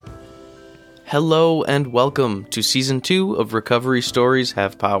Hello and welcome to Season 2 of Recovery Stories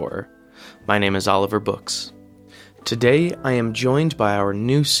Have Power. My name is Oliver Books. Today I am joined by our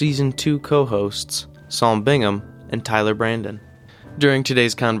new Season 2 co-hosts, Psalm Bingham and Tyler Brandon. During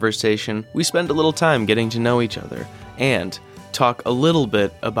today's conversation, we spend a little time getting to know each other and talk a little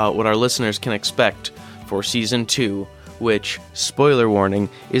bit about what our listeners can expect for Season 2, which, spoiler warning,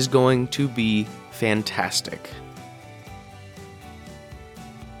 is going to be fantastic.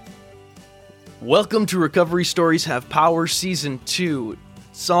 Welcome to Recovery Stories Have Power Season 2.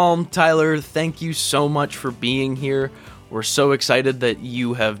 Psalm, Tyler, thank you so much for being here. We're so excited that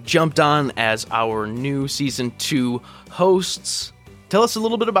you have jumped on as our new Season 2 hosts. Tell us a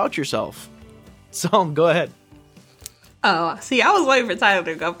little bit about yourself. Psalm, go ahead. Oh, see, I was waiting for Tyler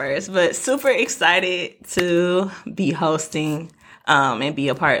to go first, but super excited to be hosting and be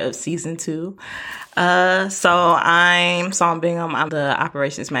a part of Season 2. So I'm Psalm Bingham. I'm the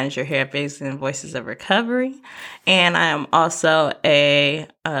operations manager here at Voices and Voices of Recovery. And I am also a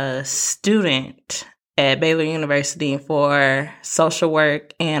student at Baylor University for social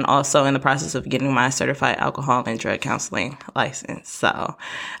work and also in the process of getting my certified alcohol and drug counseling license. So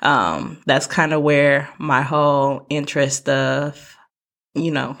that's kind of where my whole interest of,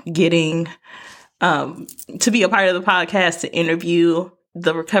 getting to be a part of the podcast, to interview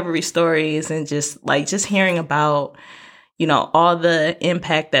the recovery stories and just hearing about, all the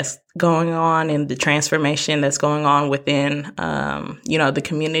impact that's going on and the transformation that's going on within, the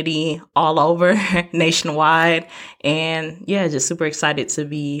community all over nationwide. And yeah, just super excited to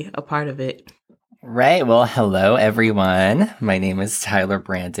be a part of it. Right. Well, hello, everyone. My name is Tyler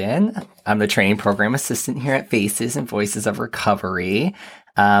Brandon. I'm the training program assistant here at Faces and Voices of Recovery.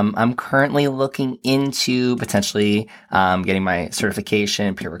 I'm currently looking into potentially getting my certification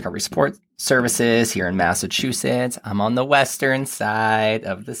in peer recovery support services here in Massachusetts. I'm on the western side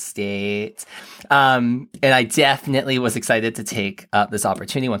of the state. And I definitely was excited to take up this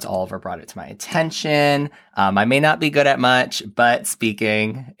opportunity once Oliver brought it to my attention. I may not be good at much, but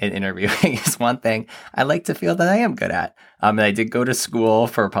speaking and interviewing is one thing I like to feel that I am good at. And I did go to school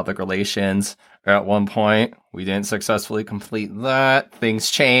for public relations. At one point, we didn't successfully complete that.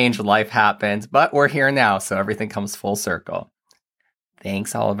 Things changed, life happened, but we're here now, so everything comes full circle.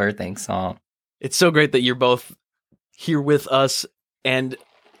 Thanks, Oliver. Thanks, Saul. It's so great that you're both here with us, and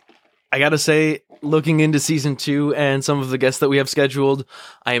I gotta say, looking into Season 2 and some of the guests that we have scheduled,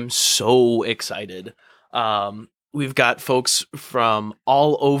 I am so excited. We've got folks from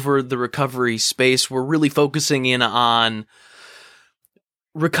all over the recovery space. We're really focusing in on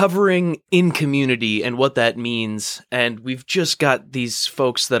recovering in community and what that means. And we've just got these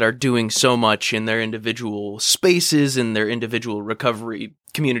folks that are doing so much in their individual spaces, in their individual recovery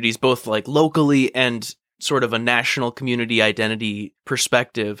communities, both like locally and sort of a national community identity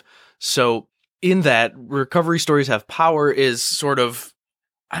perspective. So in that, Recovery Stories Have Power is sort of,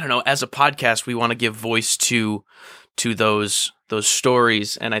 I don't know, as a podcast, we want to give voice to those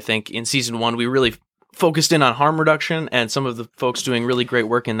stories. And I think in Season 1, we really focused in on harm reduction and some of the folks doing really great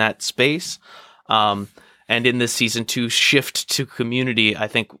work in that space. And in this Season 2 shift to community, I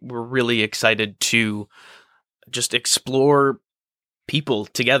think we're really excited to just explore people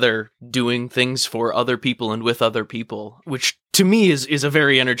together doing things for other people and with other people, which to me is a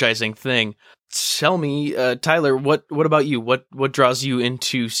very energizing thing. Tell me, Tyler, what about you? What draws you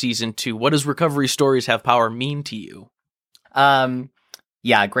into Season 2? What does Recovery Stories Have Power mean to you?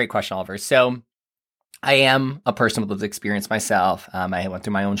 Yeah, great question, Oliver. So I am a person with lived experience myself. I went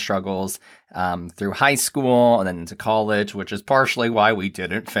through my own struggles through high school and then into college, which is partially why we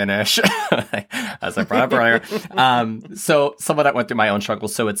didn't finish, as I brought up earlier. So some of that went through my own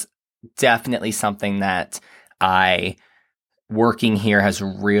struggles. So it's definitely something that working here has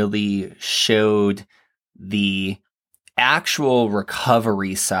really showed the actual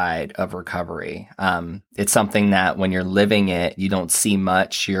recovery side of recovery. It's something that when you're living it, you don't see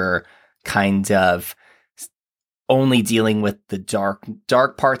much. You're kind of only dealing with the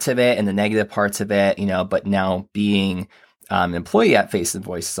dark parts of it and the negative parts of it, but now being an employee at Faces and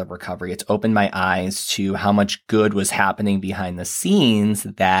Voices of Recovery, it's opened my eyes to how much good was happening behind the scenes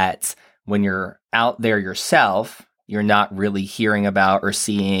that when you're out there yourself, you're not really hearing about or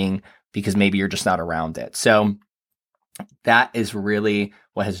seeing because maybe you're just not around it. So that is really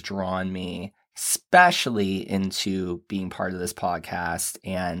what has drawn me, especially into being part of this podcast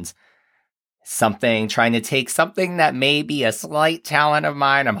and trying to take something that may be a slight talent of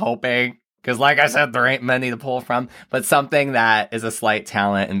mine, I'm hoping, because like I said, there ain't many to pull from, but something that is a slight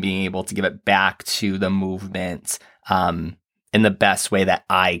talent and being able to give it back to the movement in the best way that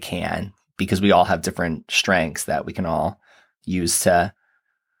I can, because we all have different strengths that we can all use to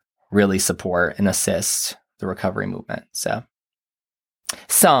really support and assist the recovery movement. So,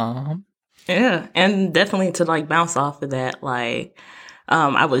 yeah, and definitely to like bounce off of that, like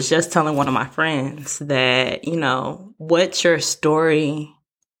I was just telling one of my friends that, you know, what your story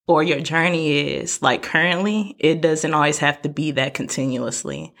or your journey is like currently, it doesn't always have to be that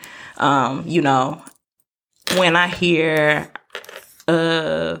continuously. You know, when I hear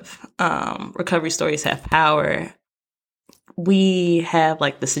of recovery stories have power, we have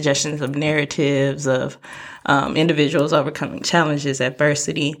like the suggestions of narratives of individuals overcoming challenges,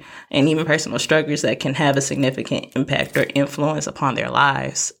 adversity, and even personal struggles that can have a significant impact or influence upon their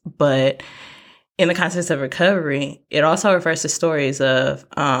lives. But in the context of recovery, it also refers to stories of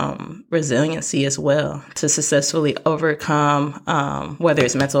resiliency as well, to successfully overcome whether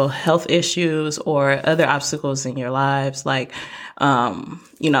it's mental health issues or other obstacles in your lives. Like,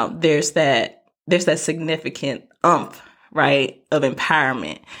 you know, there's that significant right, of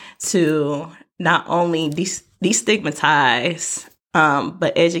empowerment to not only destigmatize,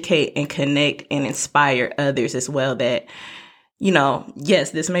 but educate and connect and inspire others as well. That, you know,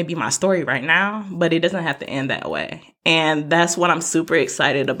 yes, this may be my story right now, but it doesn't have to end that way. And that's what I'm super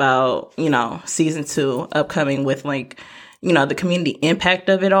excited about, you know, season 2 upcoming with like, you know, the community impact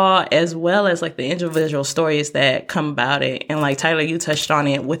of it all, as well as like the individual stories that come about it. And like Tyler, you touched on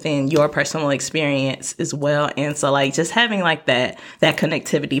it within your personal experience as well. And so like just having like that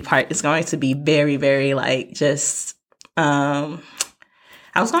connectivity part is going to be very, very like just, I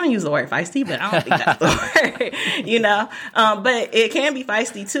was going to use the word feisty, but I don't think that's the word, you know? But it can be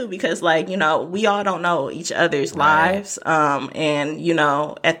feisty too, because like, you know, we all don't know each other's lives. And, you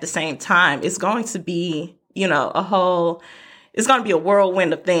know, at the same time, it's going to be, you know, it's going to be a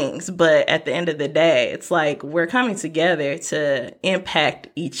whirlwind of things. But at the end of the day, it's like we're coming together to impact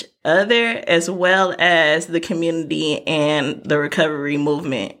each other as well as the community and the recovery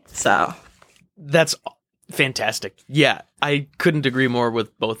movement. So that's fantastic. Yeah, I couldn't agree more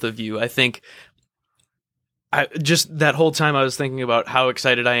with both of you. I think just that whole time I was thinking about how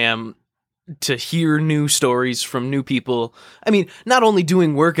excited I am to hear new stories from new people. I mean, not only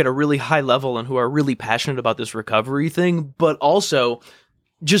doing work at a really high level and who are really passionate about this recovery thing, but also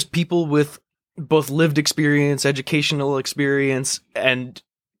just people with both lived experience, educational experience, and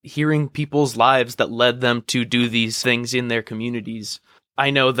hearing people's lives that led them to do these things in their communities. I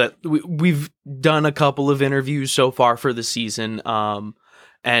know that we've done a couple of interviews so far for the season,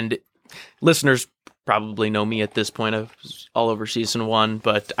 and listeners probably know me at this point. I was all over season 1,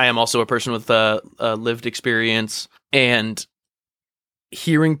 but I am also a person with a lived experience, and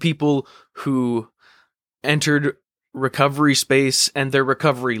hearing people who entered recovery space and their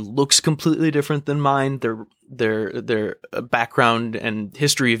recovery looks completely different than mine. Their background and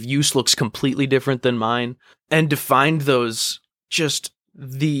history of use looks completely different than mine, and to find those just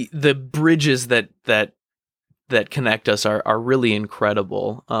the bridges that connect us are really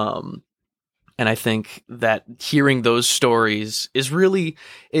incredible. And I think that hearing those stories is really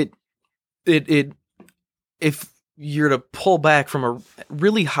it if you're to pull back from a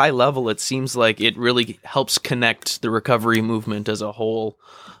really high level, it seems like it really helps connect the recovery movement as a whole.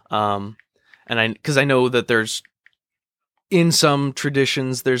 And because I know that there's, in some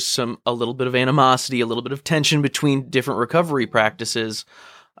traditions, there's a little bit of animosity, a little bit of tension between different recovery practices.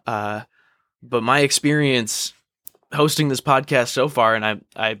 But my experience hosting this podcast so far, and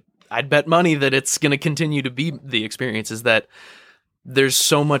I'd bet money that it's going to continue to be the experience, is that there's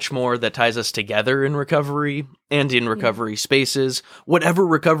so much more that ties us together in recovery and in recovery spaces. Whatever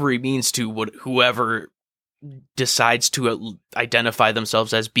recovery means to whoever decides to identify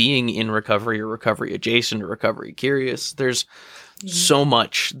themselves as being in recovery or recovery adjacent or recovery curious. There's so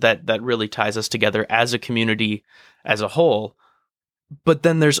much that really ties us together as a community as a whole. But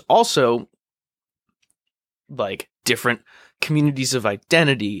then there's also like different communities of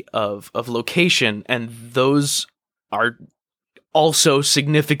identity, of location, and those are also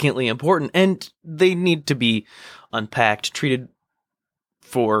significantly important, and they need to be unpacked, treated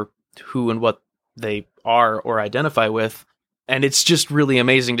for who and what they are or identify with. And it's just really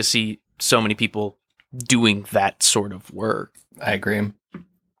amazing to see so many people doing that sort of work. I agree.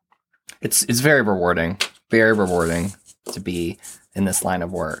 It's very rewarding to be in this line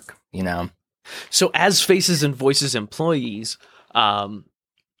of work, you know? So as Faces and Voices employees,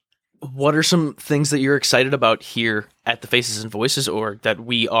 what are some things that you're excited about here at the Faces and Voices, or that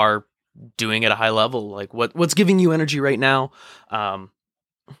we are doing at a high level? Like what's giving you energy right now?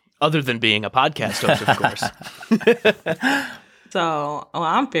 Other than being a podcast host, of course. So,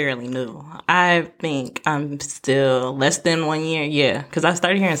 I'm fairly new. I think I'm still less than 1 year. Yeah, because I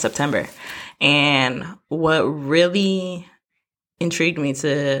started here in September. And what really intrigued me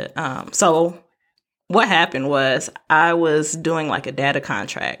to, so what happened was I was doing like a data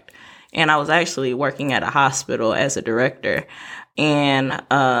contract, and I was actually working at a hospital as a director, and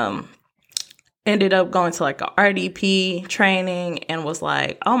ended up going to like a RDP training and was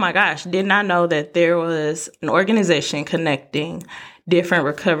like, oh my gosh, did not know that there was an organization connecting different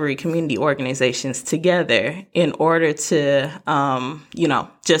recovery community organizations together in order to,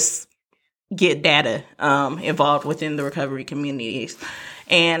 just get data involved within the recovery communities.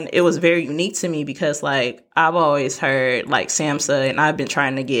 And it was very unique to me because, like, I've always heard, like, SAMHSA, and I've been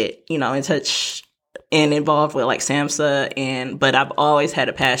trying to get, in touch and involved with, like, SAMHSA, but I've always had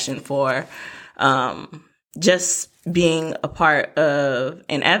a passion for just being a part of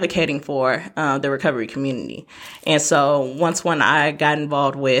and advocating for the recovery community. And so when I got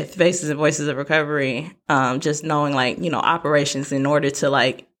involved with Faces and Voices of Recovery, just knowing, like, operations in order to,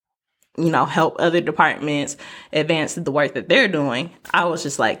 like, help other departments advance the work that they're doing, I was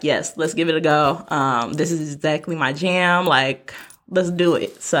just like, yes, let's give it a go. This is exactly my jam. Like, let's do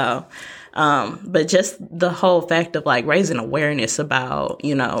it. So, but just the whole fact of like raising awareness about,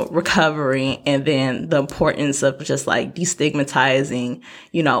 recovery, and then the importance of just like destigmatizing,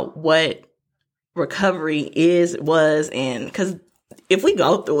 what recovery was, and because if we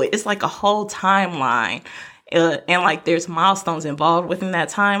go through it, it's like a whole timeline. And like there's milestones involved within that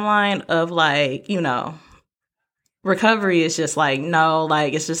timeline of like, recovery is just like, no,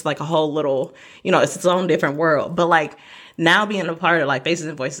 like it's just like a whole little, it's its own different world. But like now being a part of like Faces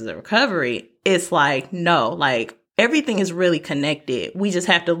and Voices of Recovery, it's like, no, like everything is really connected. We just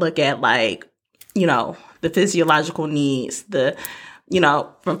have to look at like, the physiological needs,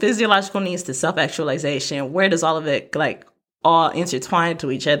 from physiological needs to self-actualization. Where does all of it like all intertwined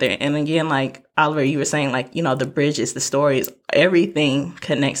to each other? And again, like Oliver, you were saying, like, the bridges, the stories, everything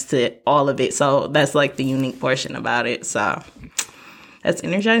connects to all of it. So that's like the unique portion about it. So that's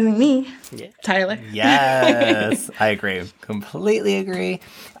energizing me. Yeah. Tyler. Yes, I agree. Completely agree.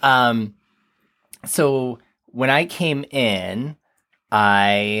 So when I came in,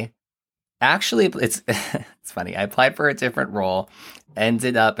 I actually, it's funny. I applied for a different role,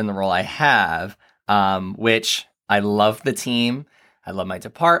 ended up in the role I have, which I love the team. I love my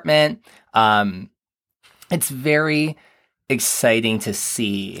department. It's very exciting to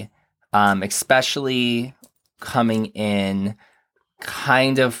see, especially coming in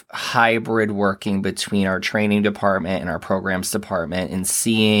kind of hybrid working between our training department and our programs department, and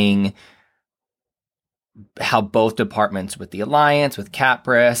seeing how both departments with the Alliance, with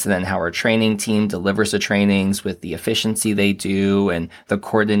CAPRIS, and then how our training team delivers the trainings with the efficiency they do, and the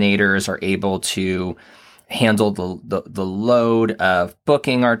coordinators are able to handle the load of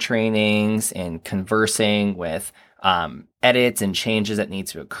booking our trainings and conversing with edits and changes that need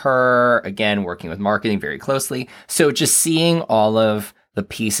to occur. Again, working with marketing very closely. So just seeing all of the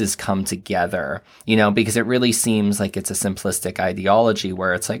pieces come together, because it really seems like it's a simplistic ideology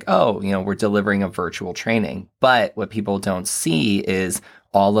where it's like, oh, we're delivering a virtual training. But what people don't see is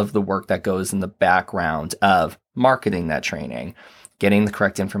all of the work that goes in the background of marketing that training, getting the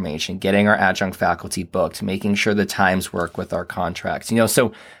correct information, getting our adjunct faculty booked, making sure the times work with our contracts,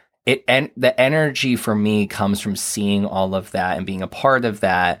 so the energy for me comes from seeing all of that and being a part of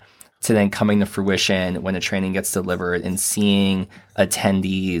that, to then coming to fruition when a training gets delivered and seeing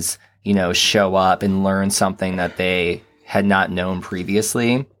attendees, show up and learn something that they had not known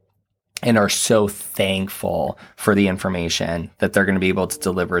previously and are so thankful for the information that they're going to be able to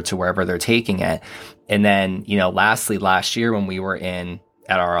deliver to wherever they're taking it. And then, lastly, last year when we were at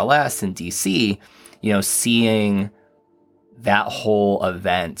RLS in DC, seeing that whole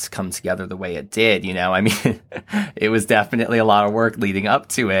event come together the way it did, it was definitely a lot of work leading up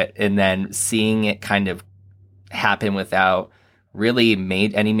to it. And then seeing it kind of happen without really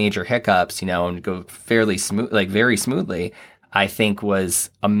any major hiccups, and go fairly smooth, like very smoothly, I think was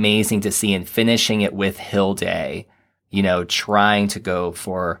amazing to see. And finishing it with Hill Day, trying to go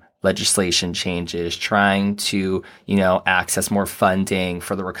for legislation changes, trying to, access more funding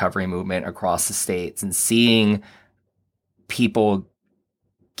for the recovery movement across the states, and seeing people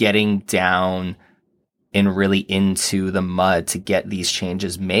getting down and really into the mud to get these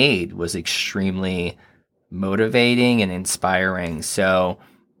changes made was extremely motivating and inspiring. So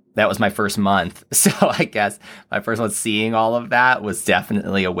that was my first month. So I guess my first month seeing all of that was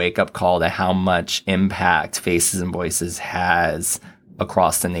definitely a wake-up call to how much impact Faces and Voices has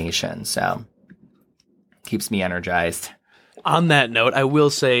across the nation. So keeps me energized. On that note, I will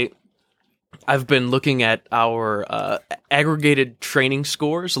say I've been looking at our aggregated training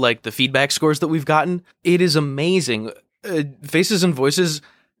scores, like the feedback scores that we've gotten. It is amazing. Faces and Voices,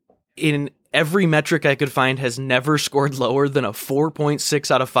 in every metric I could find has never scored lower than a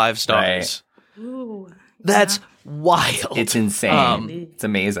 4.6 out of 5 stars. Right. Ooh, That's wild. It's insane. It's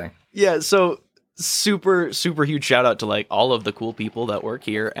amazing. Yeah, so super huge shout out to like all of the cool people that work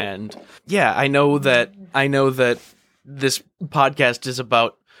here. And yeah, I know that this podcast is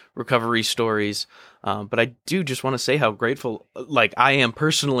about recovery stories, but I do just want to say how grateful like I am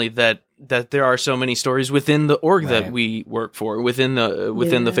personally that there are so many stories within the org that we work for, within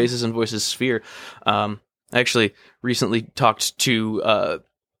the Faces and Voices sphere. I actually recently talked to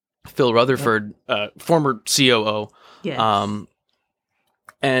Phil Rutherford, former COO. yes.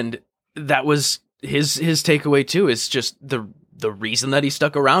 And that was his takeaway too, is just the reason that he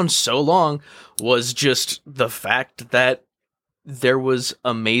stuck around so long was just the fact that there was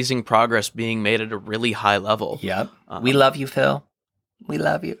amazing progress being made at a really high level. Yep. We love you, Phil. We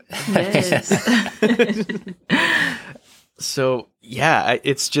love you. Yes. So yeah,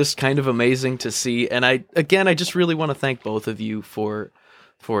 it's just kind of amazing to see. And I just really want to thank both of you for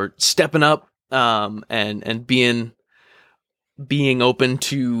stepping up, and being open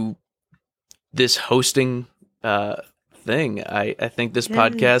to this hosting thing. I think this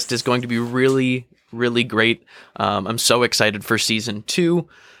podcast is going to be really, really great. I'm so excited for season 2.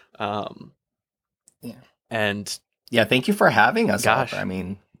 And yeah, thank you for having us. Gosh. I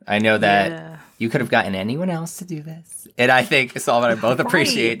mean, I know that you could have gotten anyone else to do this. And I think Saul and I both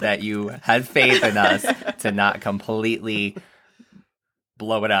appreciate that you had faith in us to not completely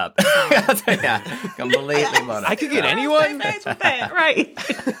blow it up. Yeah, completely blow it up. I could get anyone. Right.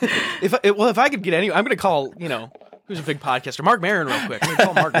 If I could get anyone, I'm going to call, who's a big podcaster, Mark Maron, real quick. I'm going to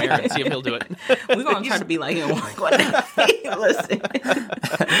call Mark Maron and see if he'll do it. We're going to try to be like him. Listen.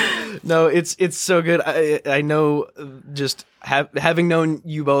 No, it's so good. I know, just having known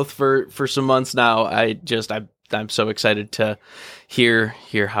you both for some months now, I'm so excited to hear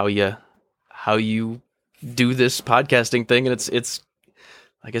how you do this podcasting thing, and it's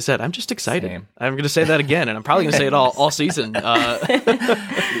like I said, I'm just excited. Same. I'm going to say that again, and I'm probably going to say it all season.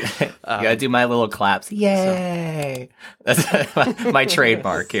 You gotta do my little claps. Yay! That's my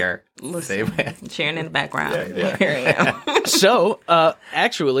trademark here. Listen, sharing in the background. Here I am. So,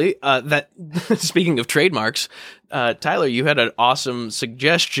 actually, that speaking of trademarks, Tyler, you had an awesome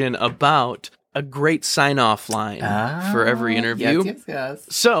suggestion about a great sign-off line for every interview. Yes.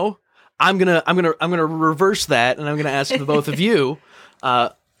 So, I'm gonna reverse that, and I'm gonna ask the both of you.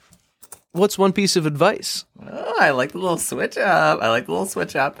 What's one piece of advice? Oh, I like the little switch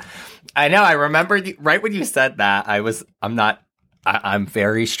up. I know. I remember right when you said that. I'm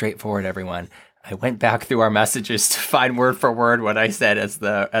very straightforward, everyone. I went back through our messages to find word for word what I said as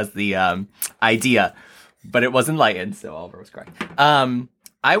the idea, but it was enlightened, so Oliver was correct.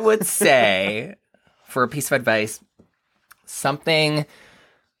 I would say, for a piece of advice, something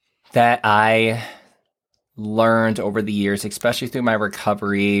that I learned over the years, especially through my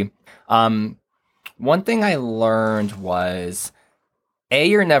recovery. One thing I learned was,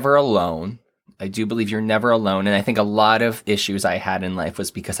 you're never alone. I do believe you're never alone. And I think a lot of issues I had in life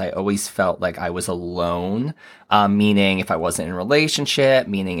was because I always felt like I was alone. Meaning if I wasn't in a relationship,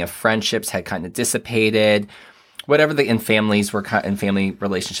 meaning if friendships had kind of dissipated, whatever family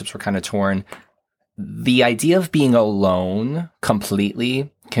relationships were kind of torn. The idea of being alone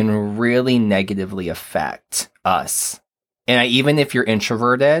completely can really negatively affect us. And even if you're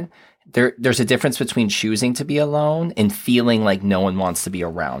introverted, there's a difference between choosing to be alone and feeling like no one wants to be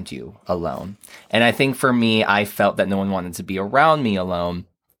around you alone. And I think for me, I felt that no one wanted to be around me alone.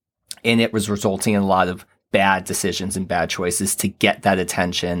 And it was resulting in a lot of bad decisions and bad choices to get that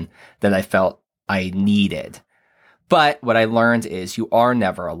attention that I felt I needed. But what I learned is you are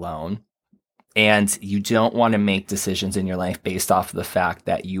never alone. And you don't want to make decisions in your life based off of the fact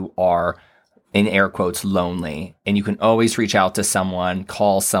that you are, in air quotes, lonely. And you can always reach out to someone,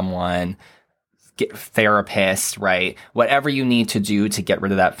 call someone, get therapist, right? Whatever you need to do to get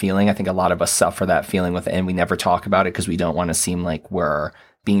rid of that feeling. I think a lot of us suffer that feeling with it, and we never talk about it because we don't want to seem like we're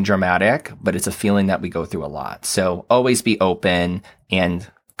being dramatic, but it's a feeling that we go through a lot. So always be open and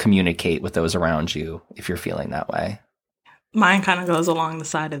communicate with those around you if you're feeling that way. Mine kind of goes along the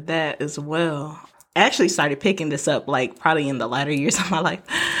side of that as well. I actually started picking this up probably in the latter years of my life.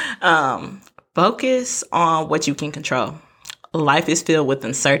 Focus on what you can control. Life is filled with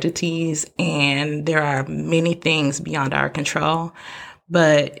uncertainties, and there are many things beyond our control.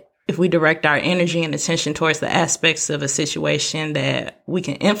 But if we direct our energy and attention towards the aspects of a situation that we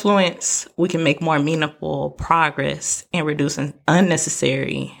can influence, we can make more meaningful progress and reduce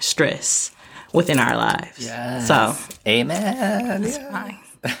unnecessary stress within our lives. Yes. So, amen. that's fine.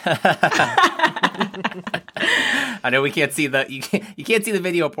 I know we can't see you can't see the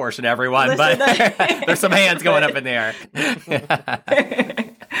video portion, everyone, Listen, but there's some hands going up in the air.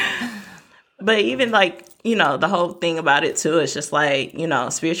 But even like, the whole thing about it too is just like,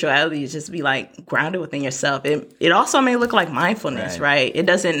 spirituality is just be like grounded within yourself. It also may look like mindfulness, right? It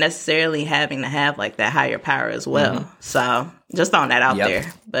doesn't necessarily having to have like that higher power as well. Mm-hmm. So just throwing that out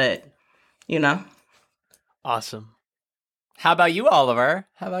there. But, Awesome. How about you, Oliver?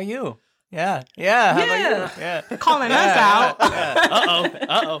 How about you? Yeah. How about you? Yeah. Calling us out. Yeah.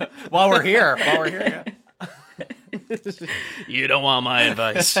 Uh-oh. While we're here. Yeah. You don't want my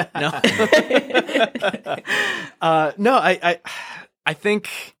advice. No. No, I think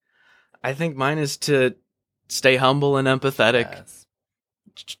mine is to stay humble and empathetic. Yes.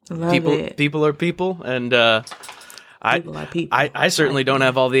 People are people, and I certainly don't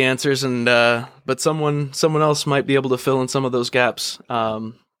have all the answers, and but someone else might be able to fill in some of those gaps.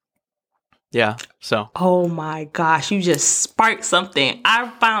 Yeah. So. Oh my gosh, you just sparked something. I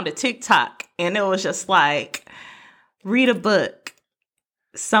found a TikTok, and it was just like, read a book.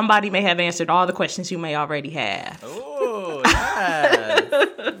 Somebody may have answered all the questions you may already have. Oh, yes.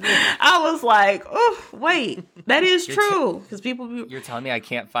 I was like, oh, wait, that is true. Because you're telling me I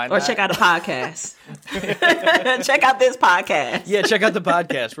can't find or that? check out a podcast. Check out this podcast. Yeah, check out the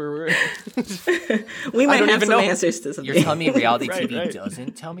podcast. We might have some answers to some You're things. telling me reality TV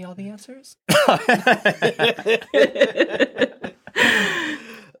doesn't tell me all the answers?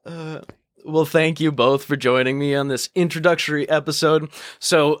 Well, thank you both for joining me on this introductory episode.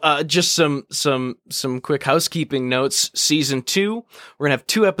 So, just some quick housekeeping notes. Season 2, we're gonna have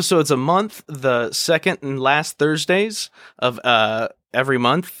 2 episodes a month, the second and last Thursdays of every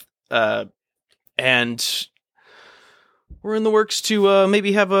month, and we're in the works to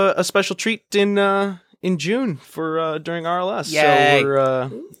maybe have a special treat in June for during RLS. Yay. So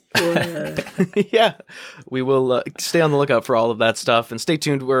we're. Yeah, we will stay on the lookout for all of that stuff, and stay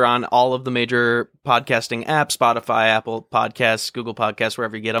tuned. We're on all of the major podcasting apps: Spotify, Apple Podcasts, Google Podcasts,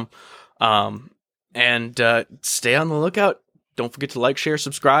 wherever you get them. And stay on the lookout. Don't forget to like, share,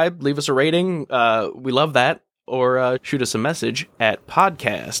 subscribe, leave us a rating. We love that. Or shoot us a message at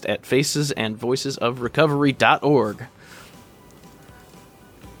podcast@facesandvoicesofrecovery.org.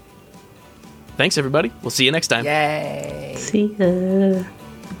 Thanks, everybody. We'll see you next time. Yay! See ya.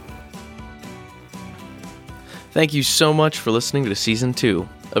 Thank you so much for listening to Season 2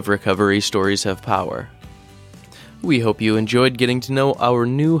 of Recovery Stories Have Power. We hope you enjoyed getting to know our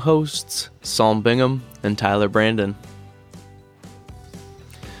new hosts, Psalm Bingham and Tyler Brandon.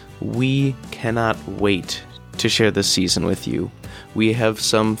 We cannot wait to share this season with you. We have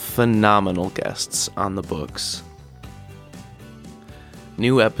some phenomenal guests on the books.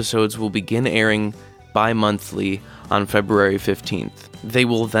 New episodes will begin airing bi-monthly on February 15th. They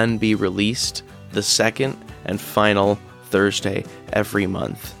will then be released the second and final Thursday every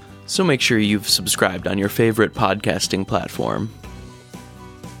month. So make sure you've subscribed on your favorite podcasting platform.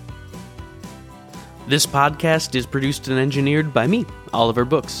 This podcast is produced and engineered by me, Oliver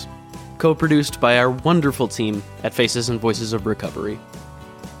Books, co-produced by our wonderful team at Faces and Voices of Recovery.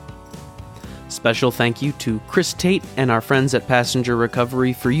 Special thank you to Chris Tate and our friends at Passenger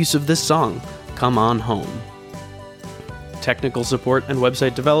Recovery for use of this song, Come On Home. Technical support and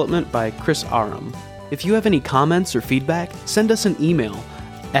website development by Chris Aram. If you have any comments or feedback, send us an email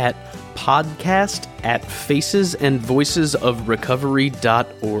at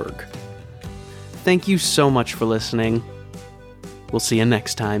podcast@facesandvoicesofrecovery.org. Thank you so much for listening. We'll see you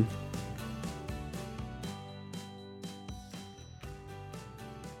next time.